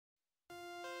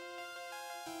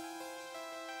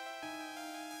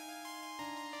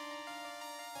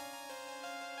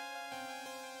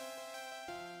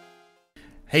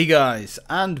Hey guys,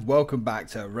 and welcome back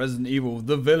to Resident Evil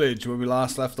The Village. Where we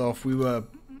last left off, we were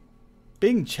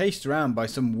being chased around by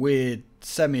some weird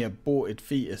semi-aborted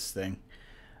fetus thing,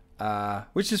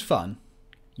 which is fun,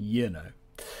 you know.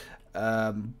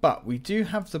 But we do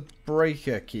have the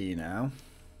breaker key now,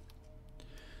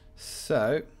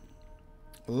 so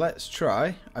let's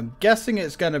try. I'm guessing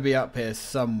it's going to be up here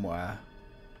somewhere,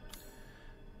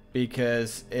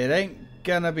 because it ain't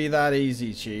gonna be that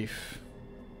easy, Chief.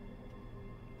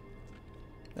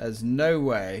 There's no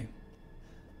way.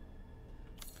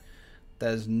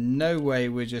 There's no way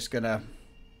we're just gonna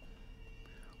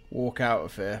walk out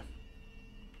of here.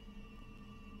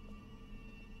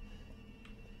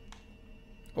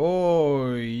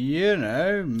 Or, you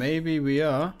know, maybe we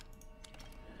are.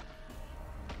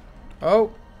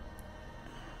 Oh.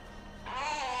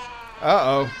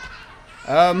 Uh-oh.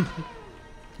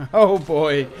 Oh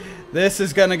boy. This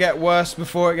is gonna get worse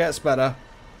before it gets better.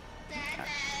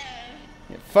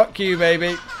 Fuck you,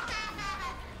 baby.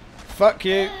 Fuck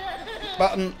you.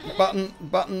 Button, button,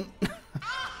 button.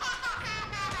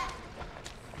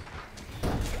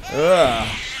 Ugh.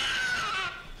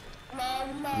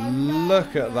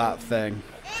 Look at that thing.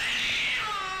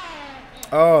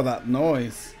 Oh, that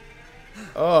noise.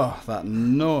 Oh, that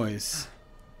noise.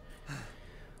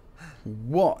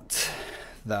 What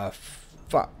the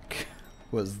fuck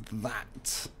was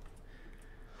that?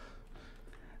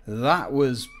 That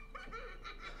was...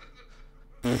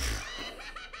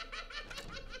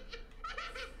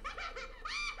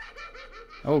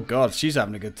 Oh god, she's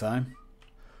having a good time.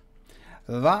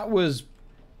 That was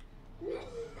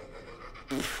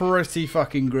pretty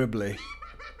fucking gribbly.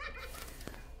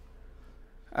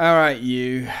 Alright,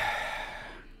 you've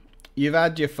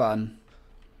had your fun.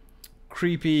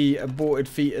 Creepy aborted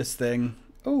fetus thing.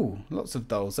 Oh, lots of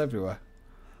dolls everywhere.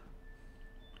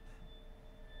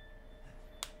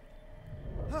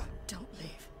 Don't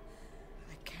leave.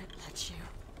 I can't let you.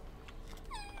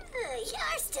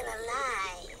 You're still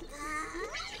alive, huh?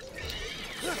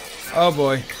 Oh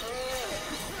boy.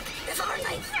 Before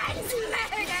my friends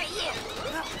murder you.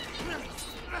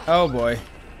 Oh boy.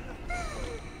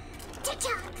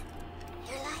 Tick-tock.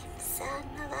 Your life's on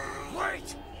the line.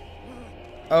 Wait.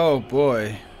 Oh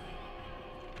boy.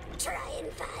 Try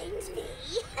and find me.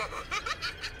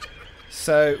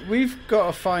 So we've got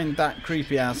to find that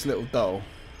creepy ass little doll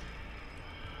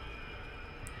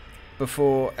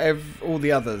before all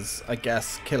the others, I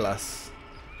guess, kill us.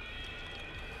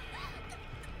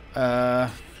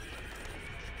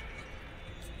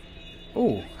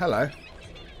 Oh, hello.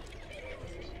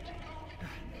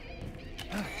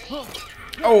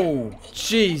 Oh,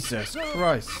 Jesus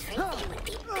Christ. It would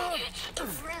be better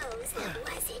if Rose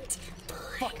wasn't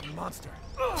born. Fucking monster.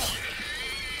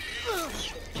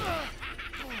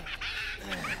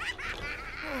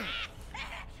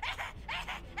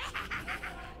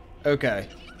 Okay.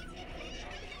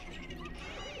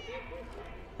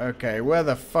 Okay, where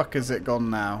the fuck has it gone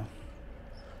now?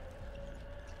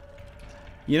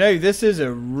 You know, this is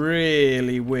a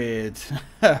really weird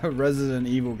Resident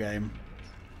Evil game.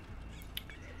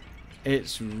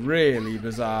 It's really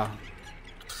bizarre.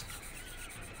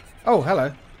 Oh,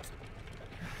 hello.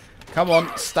 Come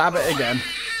on, stab it again.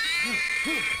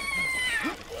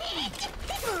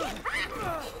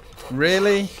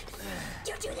 Really?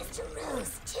 You do this to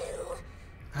Rose too.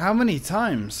 How many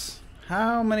times?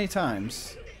 How many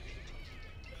times?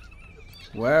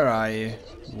 Where are you?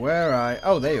 Where are you?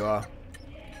 Oh, there you are.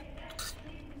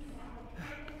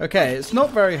 Okay, it's not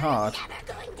very hard.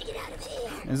 Never going to get out of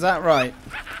here. Is that right?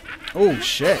 Oh,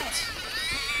 shit.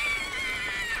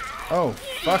 Oh,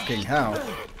 fucking hell.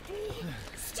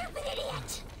 Stupid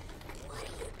idiot. What are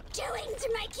you doing to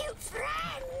my cute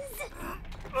friends?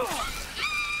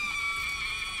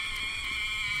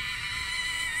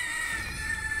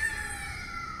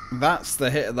 That's the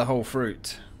hit of the whole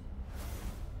fruit.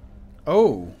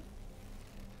 Oh.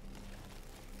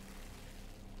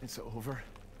 It's over.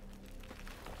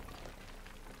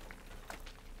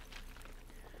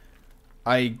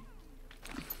 Mia,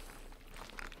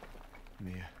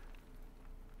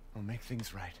 I'll make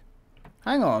things right.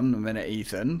 Hang on a minute,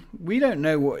 Ethan. We don't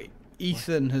know what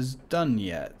Ethan has done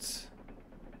yet.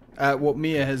 What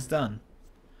Mia has done.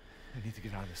 I need to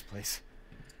get out of this place.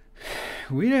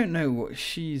 We don't know what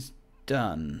she's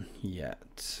done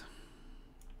yet.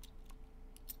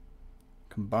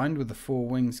 Combined with the four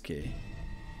wings key.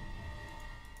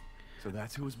 So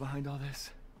that's who was behind all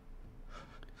this?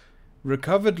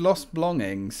 Recovered lost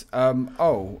belongings.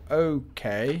 Oh,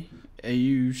 okay. Are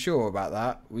you sure about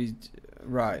that?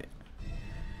 Right.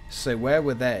 So where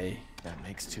were they? That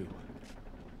makes two.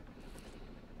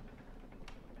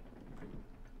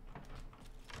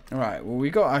 Alright, well, we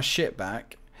got our shit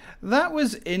back. That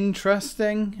was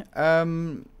interesting.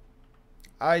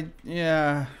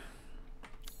 Yeah.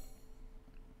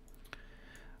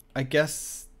 I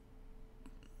guess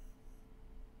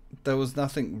there was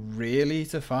nothing really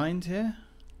to find here.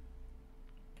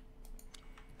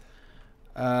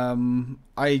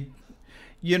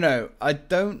 You know, I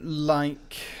don't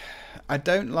like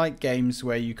games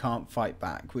where you can't fight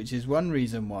back, which is one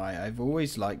reason why I've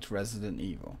always liked Resident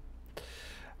Evil.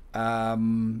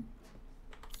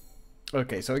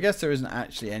 Okay, so I guess there isn't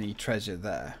actually any treasure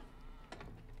there.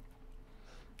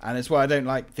 And it's why I don't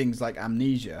like things like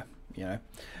Amnesia, you know.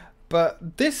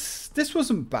 But this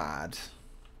wasn't bad.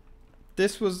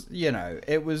 This was, you know,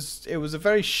 it was a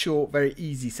very short, very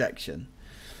easy section.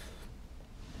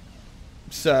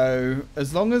 So,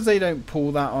 as long as they don't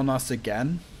pull that on us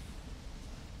again,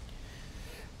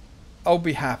 I'll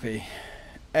be happy.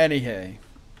 Anyhow,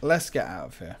 let's get out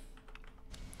of here.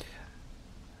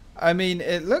 I mean,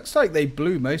 it looks like they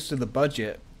blew most of the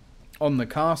budget on the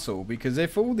castle, because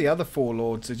if all the other four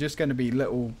lords are just going to be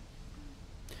little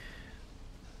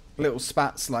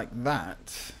spats like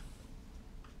that,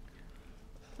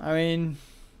 I mean,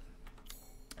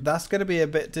 that's going to be a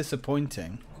bit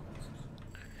disappointing,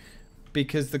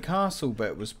 because the castle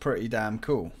bit was pretty damn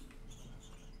cool.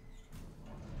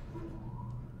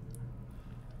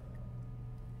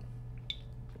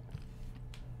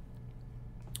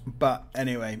 But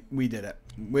anyway, we did it.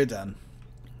 We're done.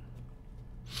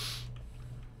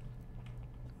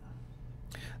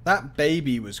 That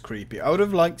baby was creepy. I would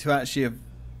have liked to actually have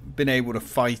been able to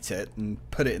fight it and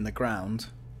put it in the ground,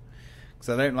 because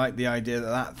I don't like the idea that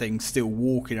that thing's still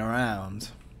walking around.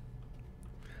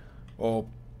 Or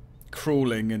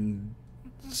crawling and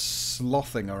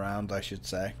slothing around, I should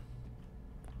say.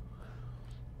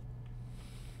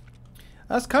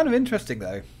 That's kind of interesting,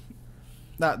 though.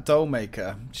 That doll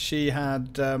maker, she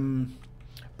had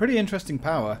pretty interesting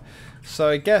power. So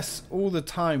I guess all the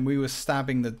time we were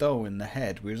stabbing the doll in the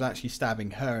head, we was actually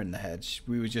stabbing her in the head.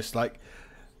 We were just like,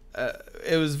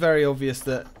 it was very obvious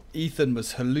that Ethan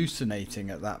was hallucinating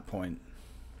at that point.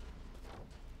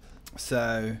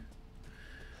 So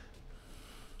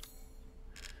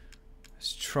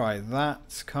let's try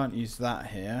that. Can't use that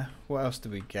here. What else do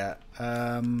we get?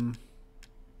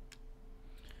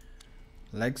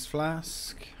 Legs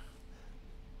flask.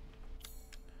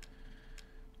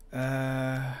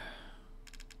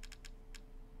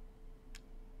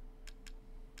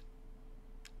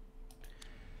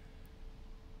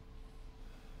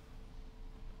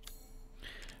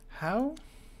 How?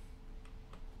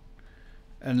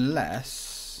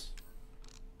 Unless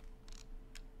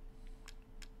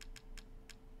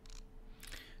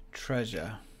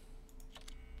treasure.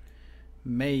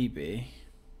 Maybe.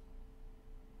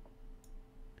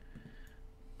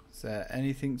 Is there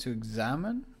anything to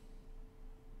examine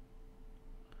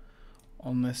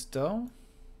on this doll?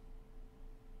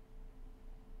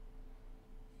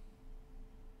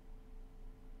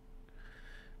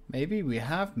 Maybe we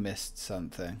have missed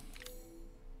something.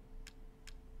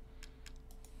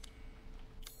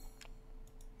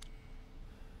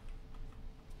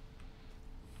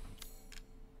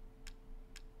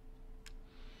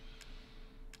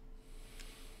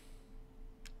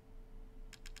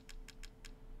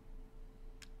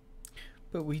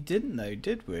 But we didn't know,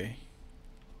 did we?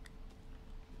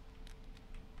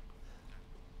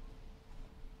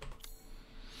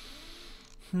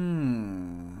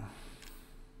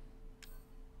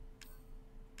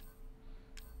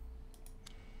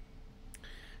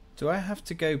 Do I have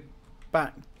to go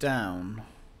back down?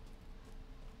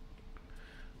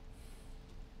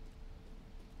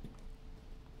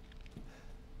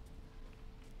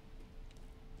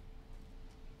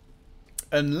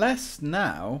 Unless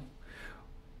now...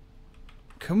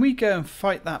 Can we go and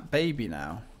fight that baby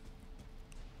now?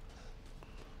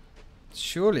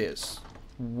 Surely it's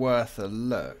worth a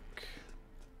look.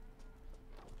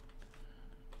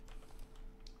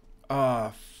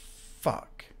 Ah,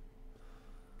 fuck.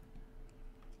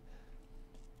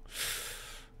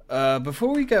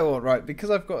 Before we go on, right, because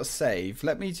I've got a save,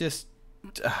 let me just...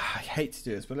 I hate to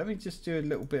do this, but let me just do a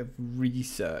little bit of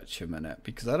research a minute,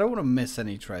 because I don't want to miss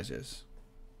any treasures.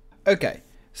 Okay,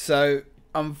 so...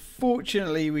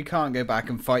 Unfortunately, we can't go back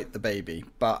and fight the baby,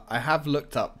 but I have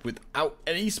looked up without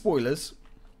any spoilers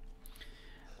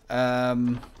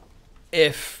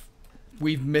if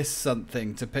we've missed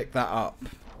something to pick that up,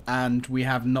 and we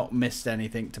have not missed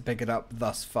anything to pick it up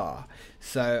thus far.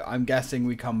 So I'm guessing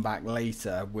we come back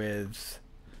later with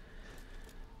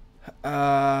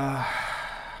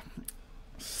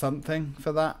something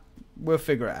for that. We'll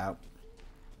figure it out.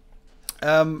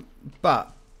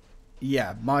 But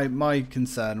yeah, my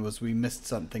concern was we missed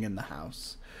something in the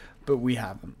house, but we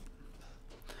haven't.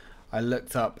 I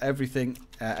looked up everything,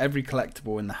 every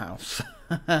collectible in the house,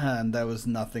 and there was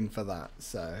nothing for that.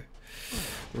 So,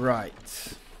 right.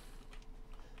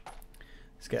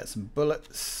 Let's get some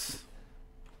bullets.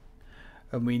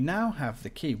 And we now have the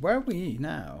key. Where are we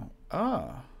now?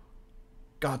 Ah.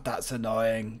 God, that's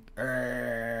annoying.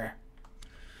 But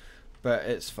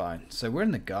it's fine. So we're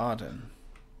in the garden.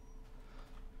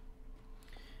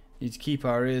 Need to keep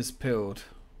our ears peeled.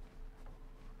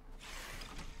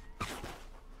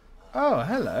 Oh,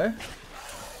 hello.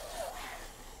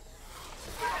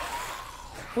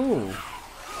 Ooh.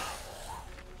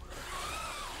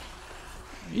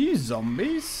 Are you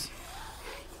zombies?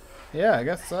 Yeah, I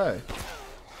guess so.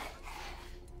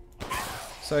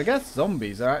 So I guess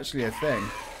zombies are actually a thing.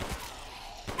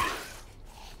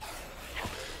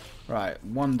 Right,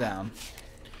 one down.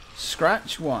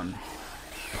 Scratch one.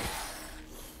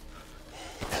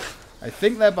 I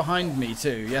think they're behind me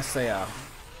too. Yes, they are.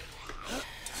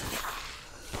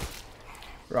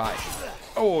 Right.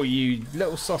 Oh, you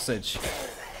little sausage.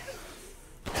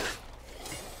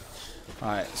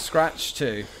 Alright, scratch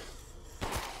two.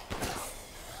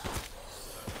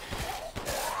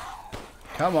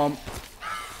 Come on.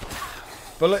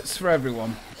 Bullets for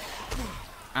everyone.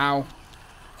 Ow.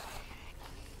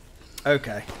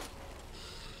 Okay.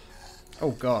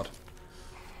 Oh, God.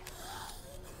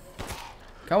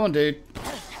 Come on, dude.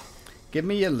 Give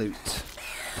me your loot.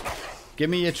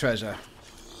 Give me your treasure.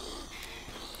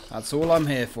 That's all I'm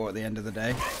here for at the end of the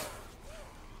day.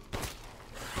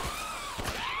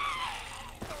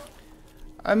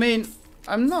 I mean,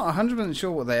 I'm not 100%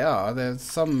 sure what they are. They're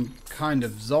some kind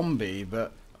of zombie,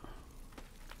 but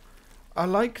I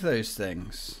like those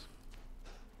things.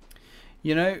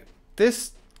 You know,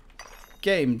 this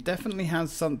game definitely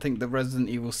has something that Resident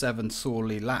Evil 7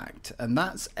 sorely lacked, and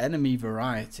that's enemy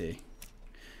variety.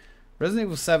 Resident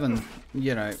Evil 7,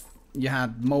 you know, you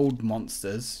had mold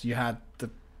monsters, you had the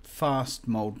fast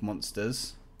mold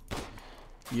monsters,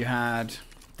 you had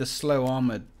the slow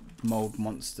armored mold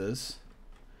monsters,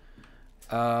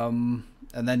 and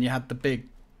then you had the big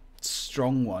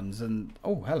strong ones, and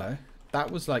oh, hello. That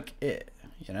was like it,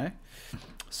 you know.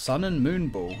 Sun and Moon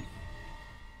Ball.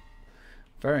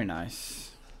 Very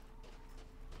nice.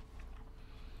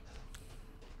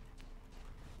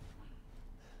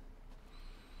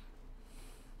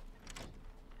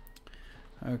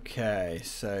 Okay,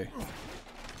 so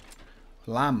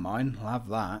landmine, I'll have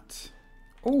that.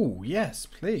 Oh, yes,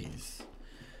 please.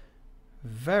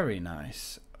 Very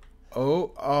nice.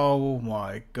 Oh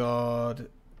my God.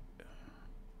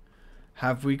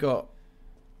 Have we got...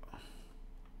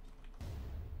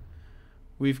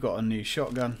 We've got a new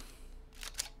shotgun.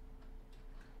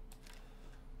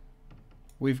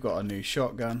 We've got a new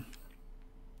shotgun,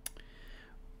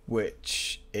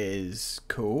 which is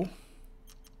cool.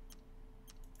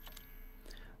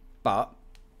 But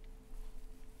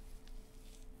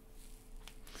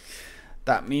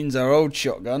that means our old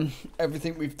shotgun,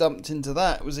 everything we've dumped into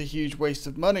that was a huge waste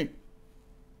of money.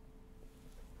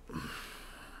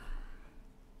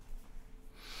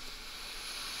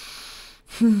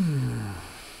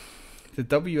 The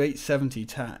W870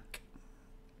 TAC.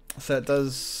 So it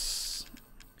does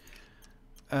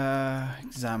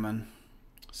examine.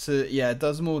 So yeah, it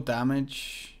does more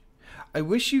damage. I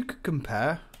wish you could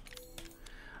compare.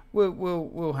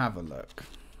 We'll have a look.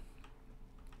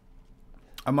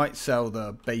 I might sell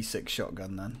the basic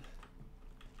shotgun then.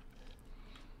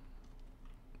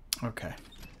 Okay.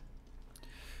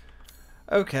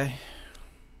 Okay.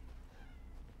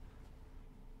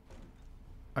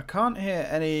 I can't hear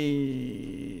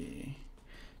any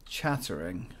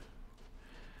chattering.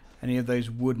 Any of those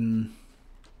wooden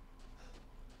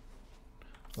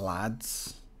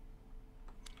lads.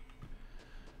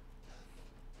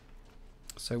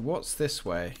 So what's this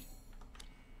way?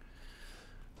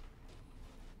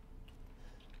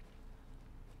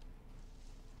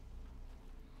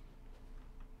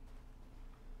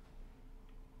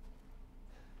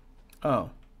 Oh.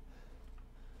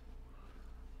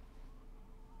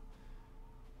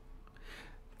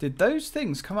 Did those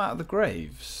things come out of the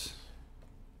graves?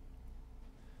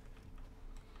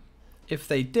 If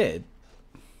they did,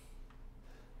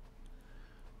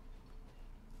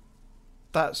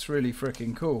 that's really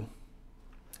freaking cool.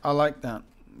 I like that.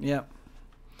 Yep.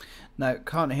 No,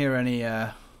 can't hear any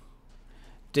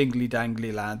dingly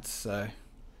dangly lads, so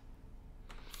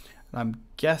I'm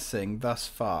guessing thus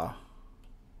far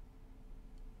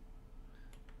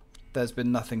there's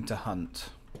been nothing to hunt.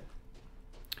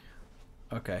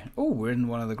 Okay. Oh, we're in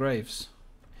one of the graves.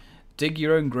 Dig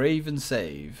your own grave and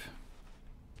save.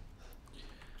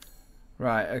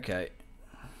 Right, okay.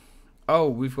 Oh,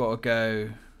 we've got to go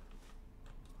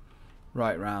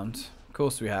right round. Of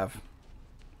course we have.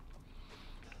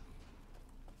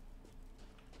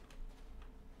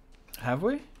 Have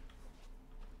we?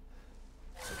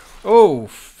 Oh,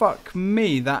 fuck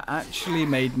me. That actually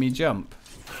made me jump.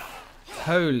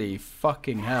 Holy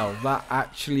fucking hell. That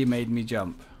actually made me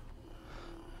jump.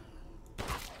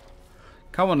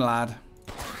 Come on, lad.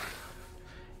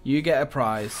 You get a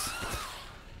prize.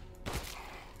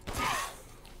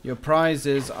 Your prize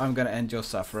is I'm going to end your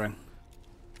suffering.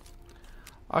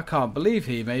 I can't believe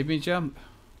he made me jump.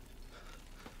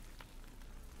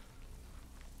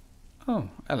 Oh,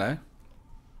 hello.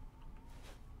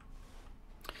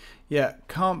 Yeah,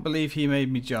 can't believe he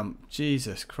made me jump.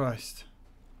 Jesus Christ.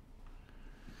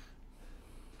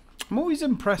 I'm always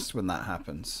impressed when that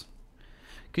happens.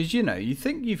 Because, you know, you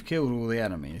think you've killed all the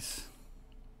enemies.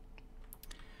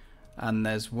 And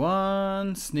there's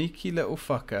one sneaky little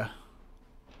fucker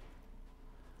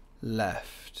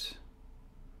left.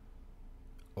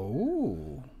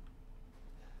 Oh.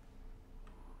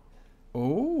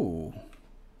 Oh.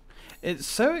 It's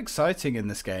so exciting in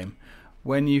this game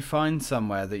when you find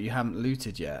somewhere that you haven't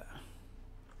looted yet.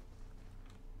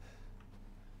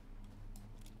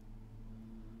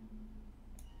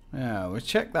 Yeah, we'll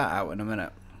check that out in a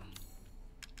minute.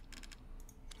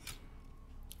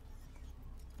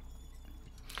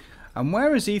 And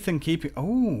where is Ethan keeping...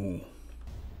 Oh.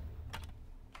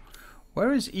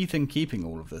 Where is Ethan keeping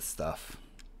all of this stuff?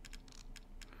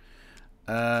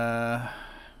 Okay.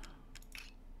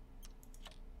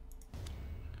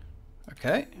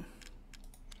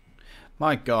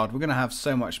 My God, we're going to have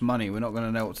so much money, we're not going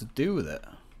to know what to do with it.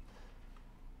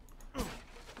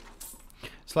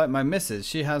 It's like my missus,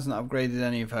 she hasn't upgraded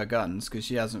any of her guns because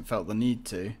she hasn't felt the need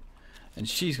to. And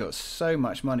she's got so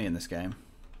much money in this game.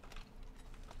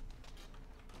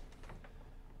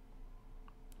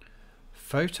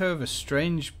 Photo of a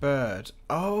strange bird.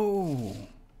 Oh,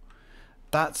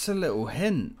 that's a little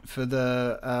hint for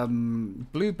the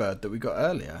bluebird that we got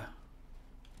earlier.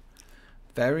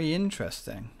 Very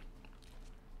interesting.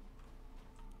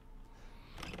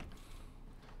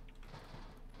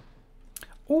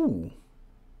 Oh.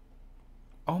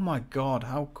 Oh my God,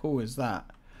 how cool is that?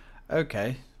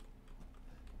 Okay.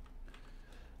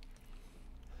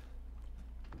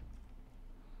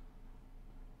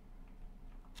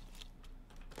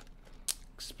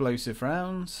 Explosive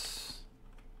rounds.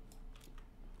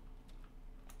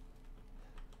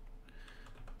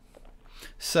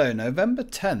 So, November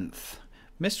 10th.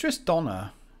 Mistress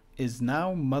Donna is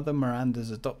now Mother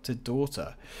Miranda's adopted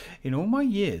daughter. In all my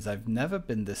years, I've never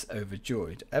been this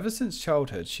overjoyed. Ever since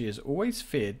childhood, she has always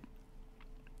feared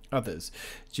others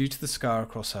due to the scar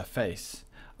across her face.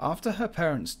 After her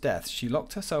parents' death, she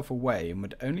locked herself away and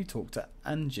would only talk to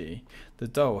Angie, the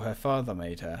doll her father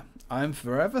made her. I am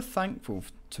forever thankful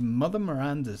to Mother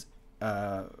Miranda's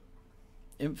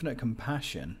infinite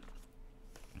compassion.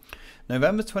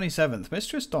 November 27th.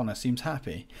 Mistress Donna seems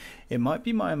happy. It might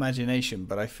be my imagination,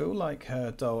 but I feel like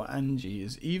her doll Angie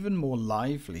is even more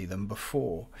lively than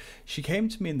before. She came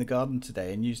to me in the garden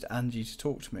today and used Angie to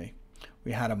talk to me.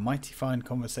 We had a mighty fine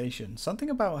conversation. Something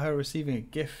about her receiving a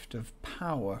gift of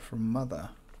power from Mother.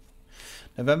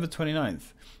 November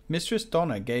 29th. Mistress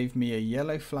Donna gave me a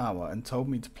yellow flower and told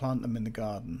me to plant them in the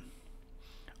garden.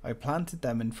 I planted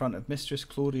them in front of Mistress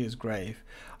Claudia's grave.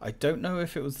 I don't know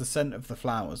if it was the scent of the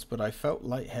flowers, but I felt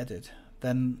lightheaded.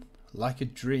 Then, like a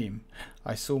dream,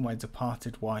 I saw my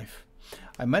departed wife.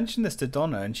 I mentioned this to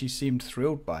Donna and she seemed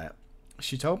thrilled by it.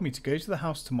 She told me to go to the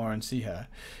house tomorrow and see her.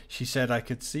 She said I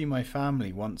could see my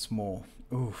family once more.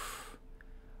 Oof.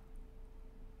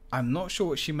 I'm not sure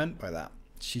what she meant by that.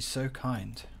 She's so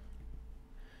kind.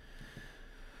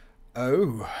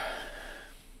 Oh.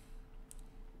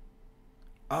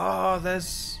 Ah,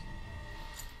 there's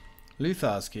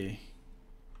Luthar's key.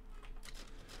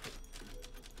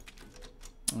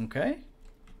 Okay.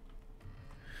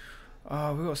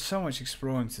 Oh, we've got so much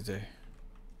exploring to do.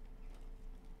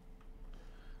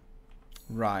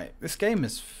 Right, this game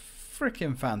is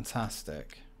freaking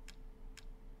fantastic.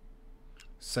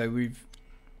 So we've...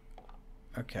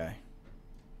 Okay.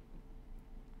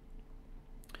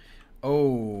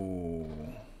 Oh.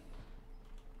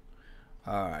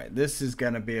 Alright, this is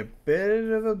going to be a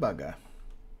bit of a bugger.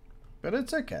 But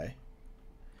it's okay.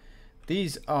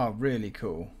 These are really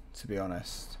cool, to be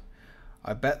honest.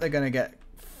 I bet they're going to get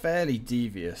fairly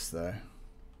devious, though.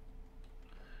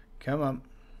 Come on.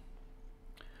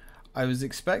 I was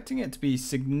expecting it to be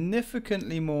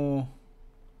significantly more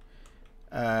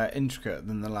intricate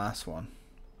than the last one.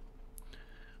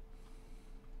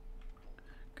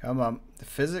 Come on. The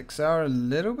physics are a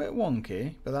little bit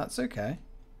wonky, but that's okay.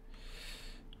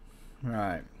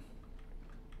 Right.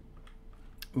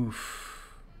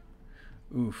 Oof.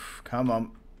 Oof. Come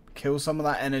on. Kill some of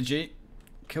that energy.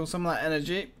 Kill some of that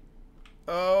energy.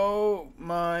 Oh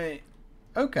my.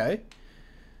 Okay.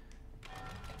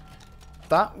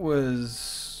 That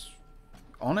was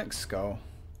Onyx Skull.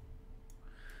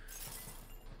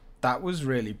 That was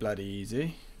really bloody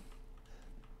easy.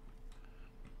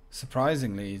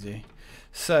 Surprisingly easy.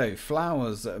 So,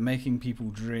 flowers that are making people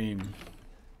dream.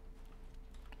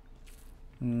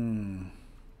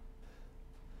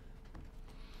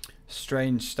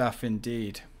 Strange stuff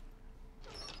indeed.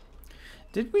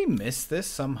 Did we miss this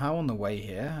somehow on the way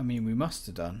here? I mean, we must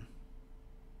have done.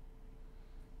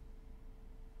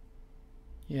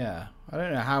 Yeah, I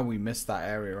don't know how we missed that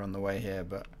area on the way here,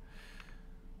 but...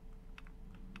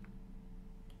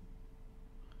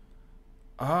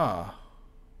 Ah.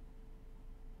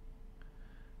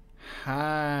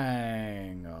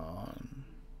 Hang on.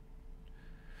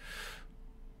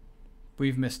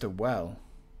 We've missed a well.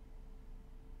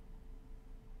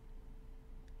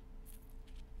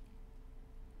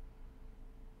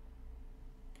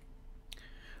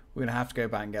 We're going to have to go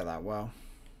back and get that well.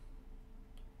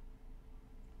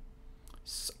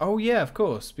 Oh yeah, of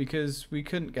course, because we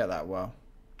couldn't get that well.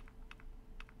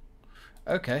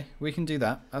 Okay, we can do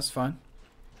that. That's fine.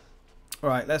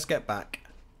 Alright, let's get back.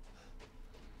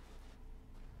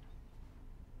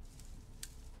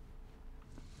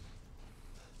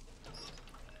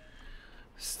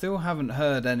 Still haven't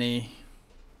heard anything.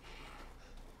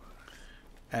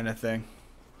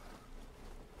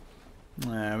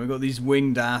 We've got these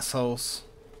winged assholes.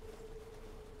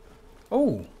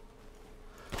 Oh!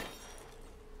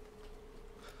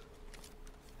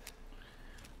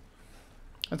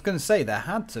 I was going to say, there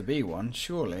had to be one,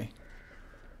 surely.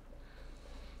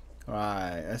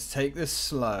 Right, let's take this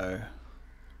slow.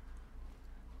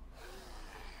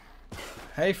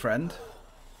 Hey, friend.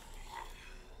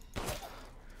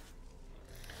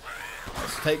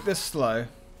 Let's take this slow.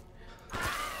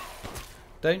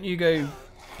 Don't you go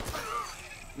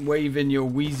waving your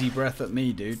wheezy breath at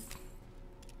me, dude.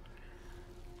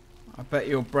 I bet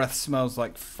your breath smells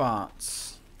like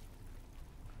farts.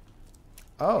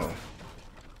 Oh.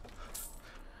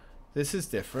 This is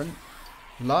different.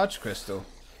 Large crystal.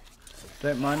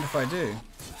 Don't mind if I do.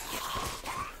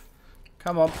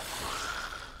 Come on.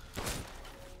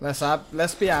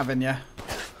 Let's be having ya.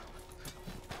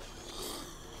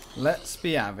 Let's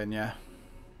be having ya.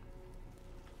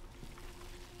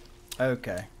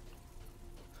 Okay.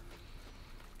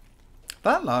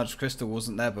 That large crystal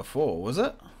wasn't there before, was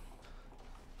it?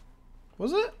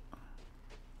 Was it?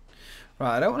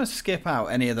 Right, I don't want to skip out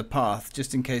any of the path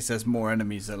just in case there's more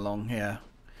enemies along here.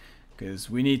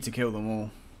 Because we need to kill them all.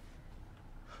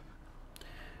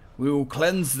 We will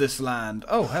cleanse this land.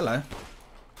 Oh, hello.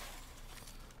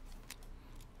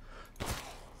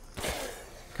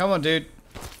 Come on, dude.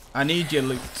 I need your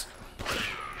loot.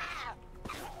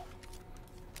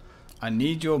 I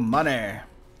need your money.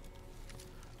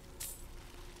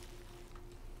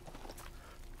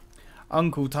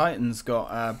 Uncle Titan's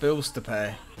got bills to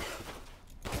pay.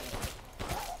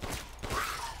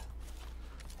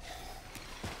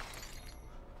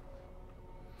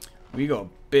 We got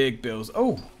big bills.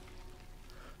 Oh!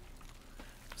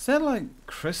 Is there like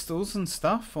crystals and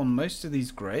stuff on most of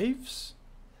these graves?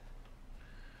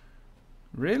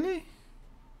 Really?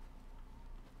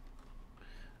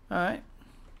 Alright.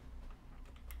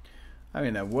 I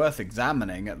mean, they're worth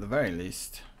examining at the very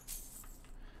least.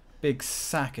 Big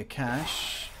sack of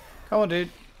cash. Come on, dude.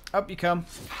 Up you come.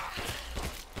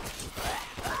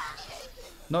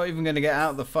 Not even going to get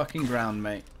out of the fucking ground,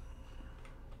 mate.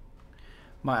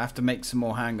 Might have to make some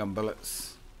more handgun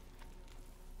bullets.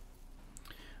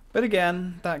 But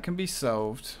again, that can be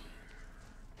solved.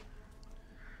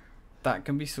 That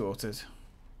can be sorted.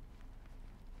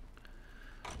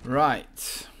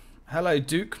 Right. Hello,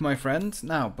 Duke, my friend.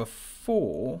 Now,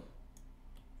 before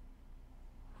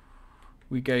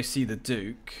we go see the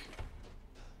Duke,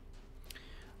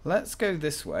 let's go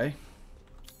this way.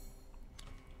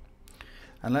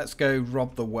 And let's go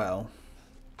rob the well.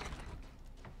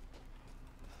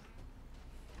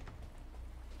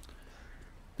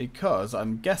 Because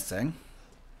I'm guessing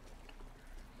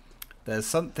there's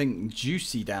something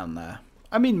juicy down there.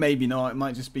 I mean, maybe not. It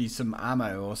might just be some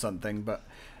ammo or something, but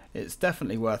it's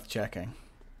definitely worth checking.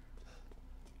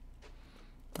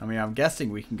 I mean, I'm guessing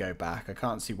we can go back. I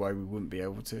can't see why we wouldn't be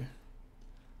able to.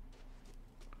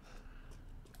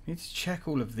 Need to check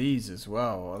all of these as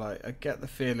well. Like, I get the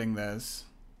feeling there's...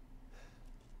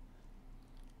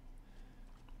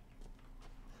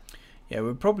 Yeah,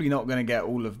 we're probably not going to get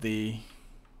all of the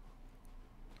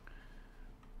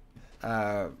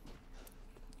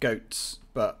goats,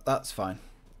 but that's fine.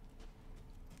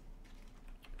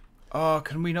 Oh,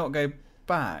 can we not go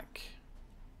back?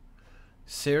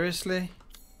 Seriously?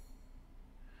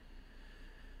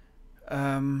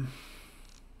 Yeah,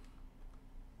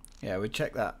 we'll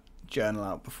check that journal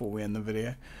out before we end the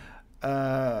video.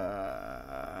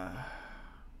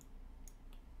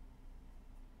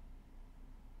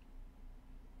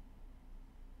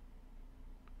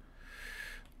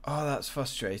 Oh, that's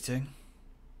frustrating.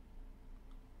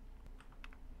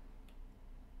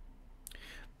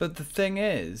 But the thing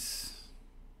is...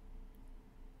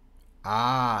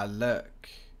 Ah, look.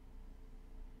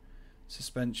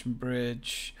 Suspension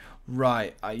bridge.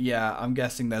 Right, yeah, I'm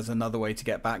guessing there's another way to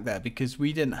get back there because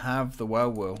we didn't have the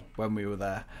well wheel when we were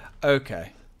there.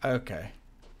 Okay, okay.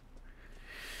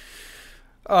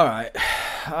 Alright,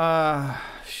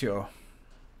 sure.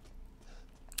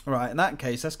 Alright, in that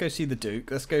case, let's go see the Duke.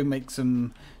 Let's go make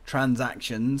some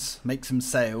transactions, make some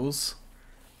sales.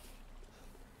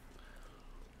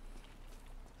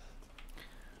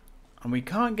 And we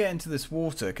can't get into this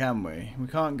water, can we? We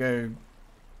can't go...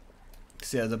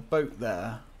 See, there's a boat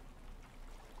there.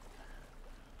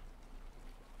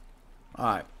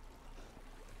 Alright.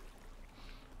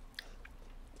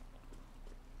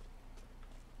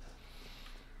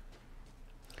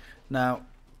 Now,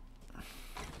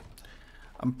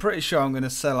 I'm pretty sure I'm going to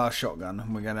sell our shotgun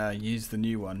and we're going to use the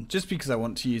new one. Just because I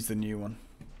want to use the new one.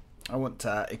 I want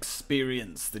to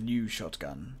experience the new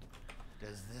shotgun.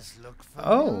 Does this look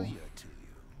familiar to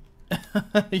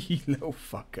you? You little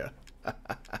fucker.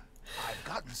 I've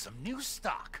gotten some new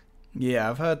stock. Yeah,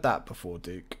 I've heard that before,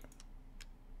 Duke.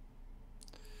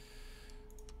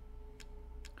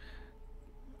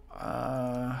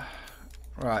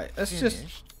 Right, let's just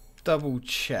double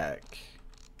check.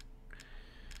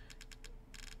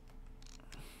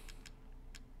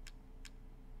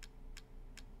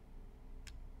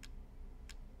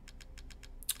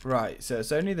 Right, so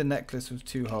it's only the necklace with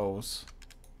 2 holes.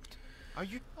 Are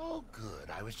you? Oh,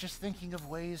 good. I was just thinking of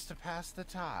ways to pass the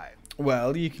time.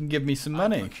 Well, you can give me some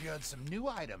money. I procured some new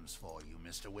items for you,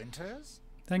 Mr. Winters.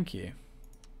 Thank you.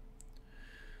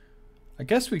 I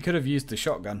guess we could have used the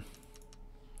shotgun.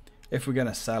 If we're going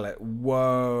to sell it.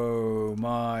 Whoa,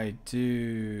 my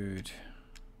dude.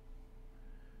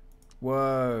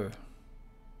 Whoa.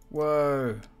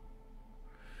 Whoa.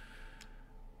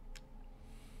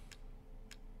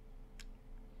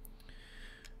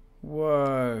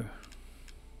 Whoa.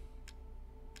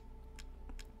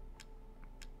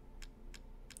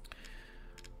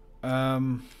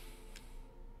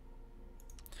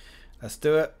 Let's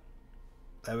do it.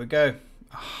 There we go.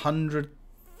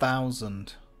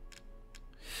 100,000.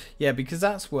 Yeah, because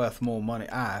that's worth more money.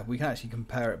 Ah, we can actually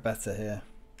compare it better here.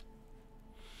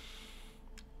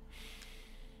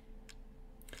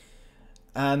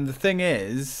 And the thing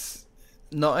is,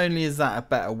 not only is that a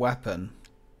better weapon,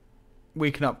 we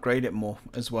can upgrade it more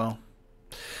as well.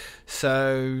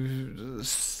 So,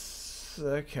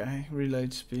 okay,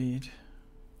 reload speed.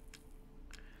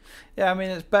 Yeah, I mean,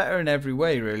 it's better in every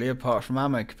way, really, apart from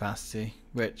ammo capacity,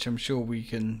 which I'm sure we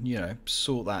can, you know,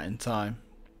 sort that in time.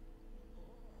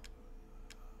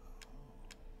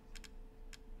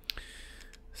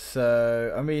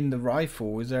 So, I mean, the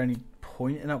rifle, is there any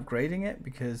point in upgrading it?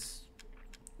 Because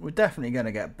we're definitely going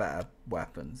to get better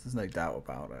weapons. There's no doubt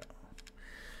about it.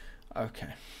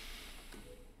 Okay.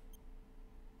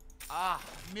 Ah,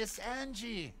 Miss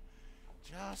Angie.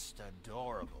 Just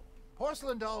adorable.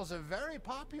 Porcelain dolls are very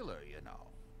popular, you know.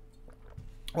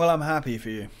 Well, I'm happy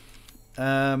for you.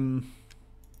 So,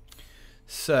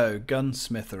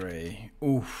 gunsmithery.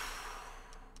 Oof.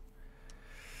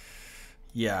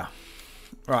 Yeah.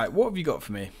 Right, what have you got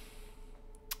for me?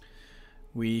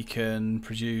 We can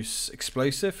produce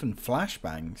explosive and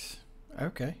flashbangs.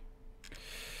 Okay.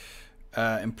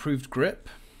 Improved grip.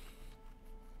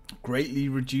 Greatly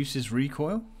reduces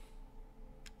recoil.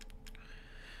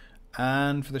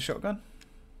 And for the shotgun.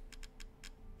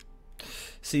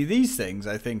 See, these things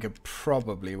I think are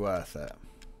probably worth it.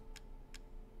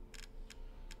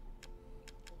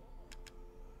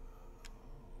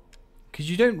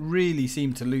 Because you don't really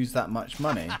seem to lose that much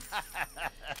money.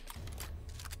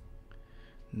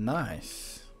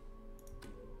 Nice.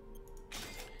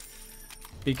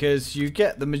 Because you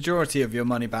get the majority of your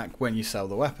money back when you sell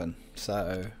the weapon.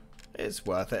 So it's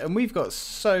worth it. And we've got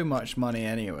so much money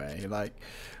anyway. Like,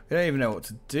 we don't even know what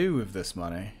to do with this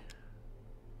money.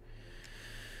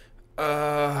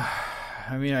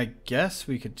 I mean, I guess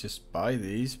we could just buy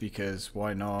these because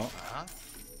why not?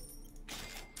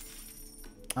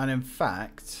 And in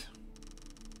fact,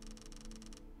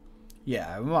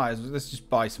 Yeah, we might as well. Let's just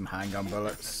buy some handgun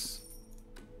bullets.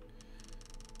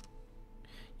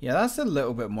 Yeah, that's a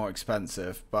little bit more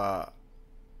expensive, but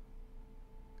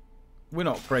we're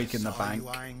not breaking the bank.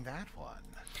 That one.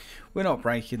 We're not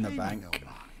breaking the Maybe bank. no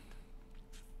mind.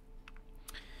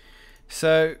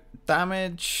 So,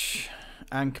 damage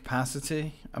and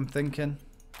capacity, I'm thinking.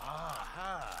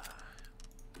 Aha.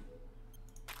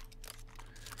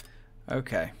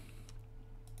 Okay.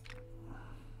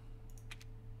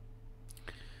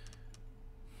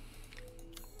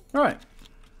 Right.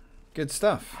 Good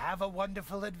stuff. Have a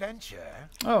wonderful adventure.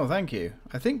 Oh, thank you.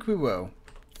 I think we will.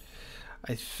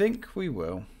 I think we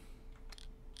will.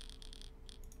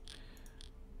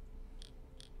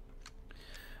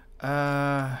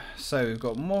 So we've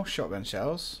got more shotgun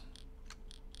shells.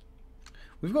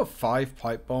 We've got 5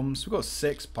 pipe bombs. We've got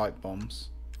 6 pipe bombs.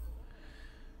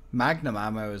 Magnum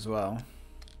ammo as well.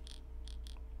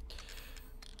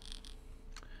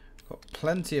 Got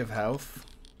plenty of health.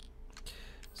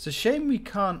 It's a shame we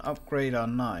can't upgrade our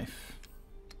knife.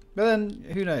 But then,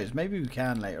 who knows? Maybe we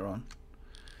can later on.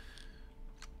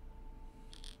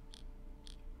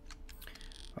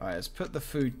 Alright, let's put the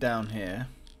food down here.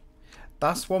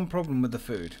 That's one problem with the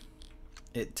food.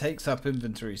 It takes up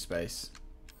inventory space.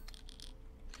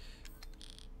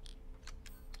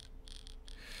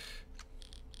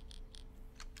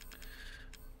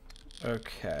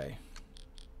 Okay.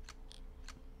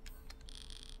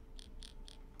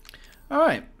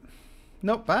 Alright.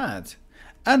 Not bad.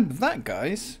 And with that,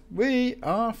 guys, we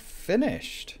are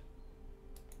finished.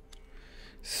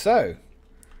 So,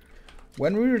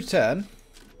 when we return,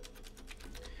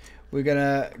 we're going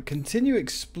to continue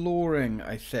exploring,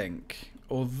 I think.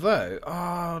 Although,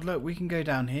 oh, look, we can go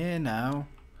down here now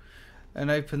and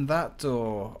open that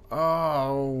door.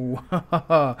 Oh,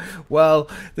 well,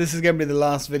 this is going to be the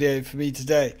last video for me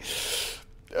today.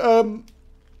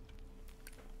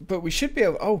 But we should be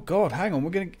able... Oh, God, hang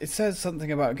on. It says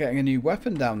something about getting a new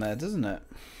weapon down there, doesn't it?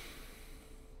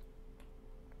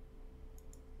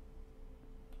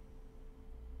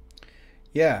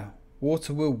 Yeah,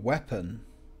 water wheel weapon.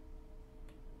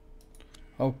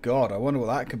 Oh, God, I wonder what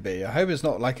that could be. I hope it's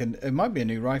not like it might be a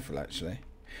new rifle, actually.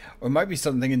 Or it might be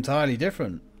something entirely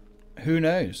different. Who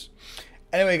knows?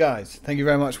 Anyway, guys, thank you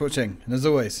very much for watching. And as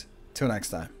always, till next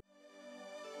time.